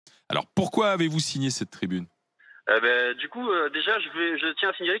Alors, pourquoi avez-vous signé cette tribune? Du coup, déjà, je tiens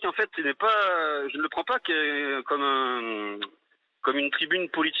à signaler qu'en fait, je ne le prends pas comme une tribune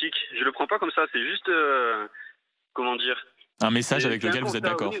politique. Je le prends pas comme ça. C'est juste, comment dire, Un message avec lequel vous êtes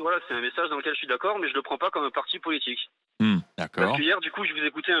d'accord? Oui, voilà, c'est un message dans lequel je suis d'accord, mais je le prends pas comme un parti politique. D'accord. Parce que hier, du coup, je vous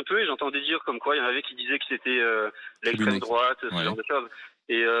écoutais un peu et j'entendais dire comme quoi il y en avait qui disaient que c'était l'extrême droite, ce genre de choses.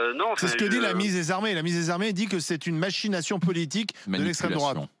 Et non, c'est ce que dit la ministre des Armées. La ministre des Armées dit que c'est une machination politique de l'extrême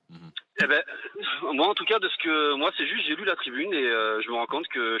droite. Moi, en tout cas, moi, c'est juste, j'ai lu la tribune et je me rends compte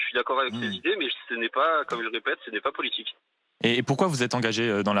que je suis d'accord avec ces idées, mais ce n'est pas, comme je le répète, ce n'est pas politique. Et pourquoi vous êtes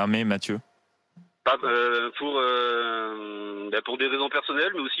engagé dans l'armée, Mathieu? Pour des raisons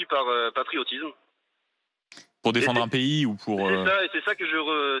personnelles, mais aussi par patriotisme. Pour défendre un pays ou pour... C'est ça que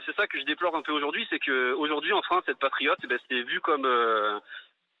je déplore un peu aujourd'hui, c'est que aujourd'hui en France, être patriote, c'est vu comme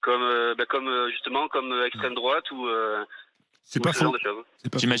justement comme extrême droite ou c'est pas faux.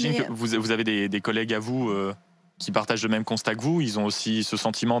 J'imagine que vous avez des collègues à vous qui partagent le même constat que vous. Ils ont aussi ce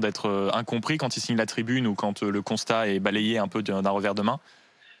sentiment d'être incompris quand ils signent la tribune ou quand le constat est balayé un peu d'un revers de main.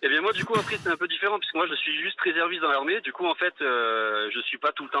 Eh bien moi, du coup, après, c'est un peu différent puisque moi, je suis juste réserviste dans l'armée. Du coup, en fait, je suis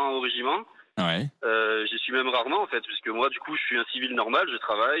pas tout le temps au régiment. Ouais. J'y suis même rarement, en fait, puisque moi, du coup, je suis un civil normal. Je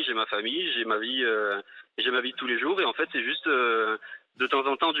travaille, j'ai ma famille, j'ai ma vie de tous les jours. Et en fait, c'est juste de temps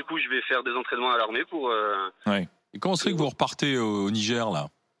en temps, du coup, je vais faire des entraînements à l'armée pour. Ouais. Et comment c'est que vous repartez au Niger, là?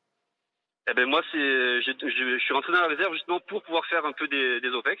 Eh ben moi, je suis rentré dans la réserve justement pour pouvoir faire un peu des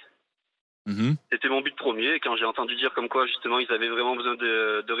OPEX. C'était mon but premier. Et quand j'ai entendu dire comme quoi justement ils avaient vraiment besoin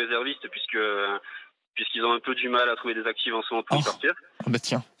de réservistes puisqu'ils ont un peu du mal à trouver des actifs en ce moment pour y partir. Ah bah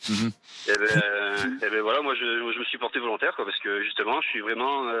tiens. Et ben voilà, moi je me suis porté volontaire parce que justement je suis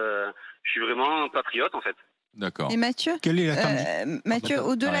vraiment patriote en fait. D'accord. Et Mathieu, Mathieu,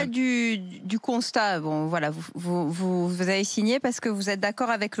 au-delà du constat, bon voilà, vous avez signé parce que vous êtes d'accord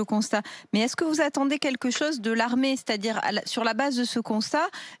avec le constat. Mais est-ce que vous attendez quelque chose de l'armée, c'est-à-dire sur la base de ce constat,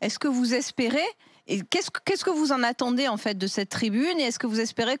 est-ce que vous espérez et qu'est-ce que vous en attendez en fait de cette tribune? Et est-ce que vous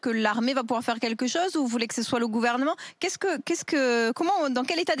espérez que l'armée va pouvoir faire quelque chose ou vous voulez que ce soit le gouvernement? Dans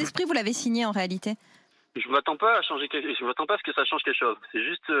quel état d'esprit vous l'avez signé en réalité? Je m'attends pas à changer. Je m'attends pas à ce que ça change quelque chose. C'est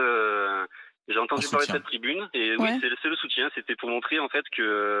juste. J'ai entendu parler de cette tribune et oui, c'est le soutien. C'était pour montrer en fait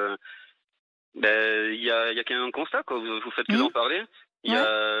que il y a quand même un constat quoi. Vous faites que d'en parler.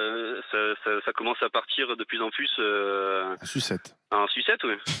 Ça commence à partir de plus en plus en sucette. En sucette,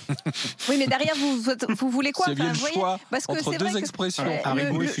 oui. Oui, mais derrière vous voulez quoi? C'est bien le choix parce que entre deux expressions.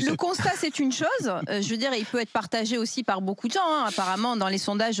 Le constat c'est une chose. Je veux dire, il peut être partagé aussi par beaucoup de gens. Hein. Apparemment, dans les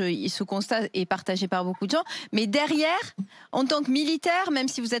sondages, ce constat est partagé par beaucoup de gens. Mais derrière, en tant que militaire, même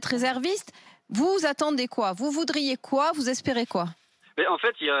si vous êtes réserviste, vous attendez quoi? Vous voudriez quoi? Vous espérez quoi? Mais en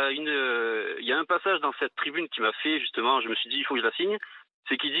fait, il y a un passage dans cette tribune qui m'a fait justement, je me suis dit il faut que je la signe.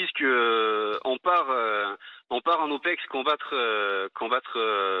 C'est qu'ils disent que on part en OPEX combattre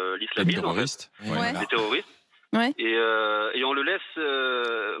l'islamisme, les terroristes, et on le laisse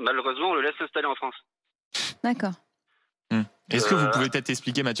malheureusement on le laisse s'installer en France. D'accord. Est-ce que vous pouvez peut-être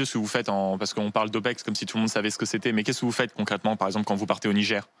expliquer, Mathieu, ce que vous faites parce qu'on parle d'OPEX comme si tout le monde savait ce que c'était, mais qu'est-ce que vous faites concrètement, par exemple, quand vous partez au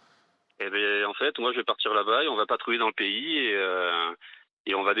Niger? Eh bien, en fait, moi, je vais partir là-bas et on va patrouiller dans le pays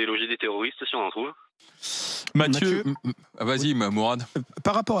et on va déloger des terroristes si on en trouve. Mathieu, vas-y, Mourad.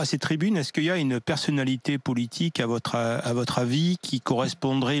 Par rapport à ces tribunes, est-ce qu'il y a une personnalité politique, à votre avis, qui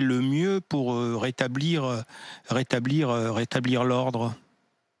correspondrait le mieux pour rétablir l'ordre?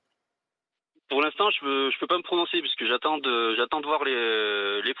 Pour l'instant, je peux pas me prononcer puisque j'attends de voir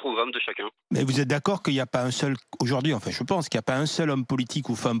les programmes de chacun. Mais vous êtes d'accord qu'il n'y a pas un seul, aujourd'hui, enfin je pense qu'il n'y a pas un seul homme politique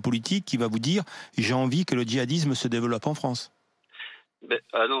ou femme politique qui va vous dire « j'ai envie que le djihadisme se développe en France ».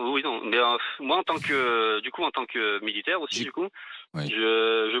 Non, oui, non. Mais moi, en tant que militaire aussi,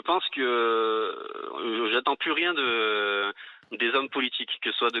 je pense que j'attends plus rien des hommes politiques,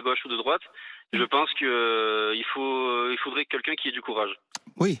 que ce soit de gauche ou de droite. Je pense que il faudrait quelqu'un qui ait du courage.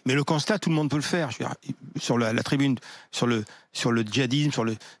 Oui, mais le constat, tout le monde peut le faire. Je veux dire, sur la tribune, sur le djihadisme,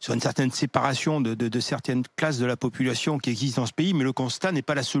 sur une certaine séparation de certaines classes de la population qui existent dans ce pays, mais le constat n'est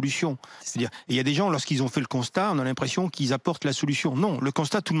pas la solution. C'est-à-dire, il y a des gens, lorsqu'ils ont fait le constat, on a l'impression qu'ils apportent la solution. Non, le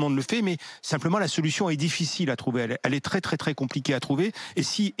constat, tout le monde le fait, mais simplement la solution est difficile à trouver. Elle est très très très compliquée à trouver.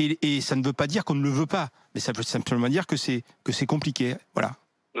 Et ça ne veut pas dire qu'on ne le veut pas, mais ça veut simplement dire que c'est compliqué. Voilà.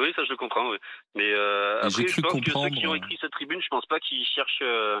 Oui, ça je le comprends, oui. Mais après, je pense que ceux qui ont écrit cette tribune, je pense pas qu'ils cherchent...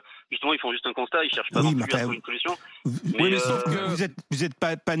 justement, ils font juste un constat, ils cherchent pas non plus à trouver une solution. Mais sauf que vous êtes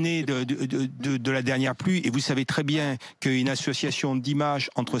pas né de la dernière pluie, et vous savez très bien qu'il y a une association d'images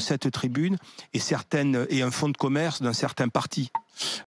entre cette tribune et un fonds de commerce d'un certain parti.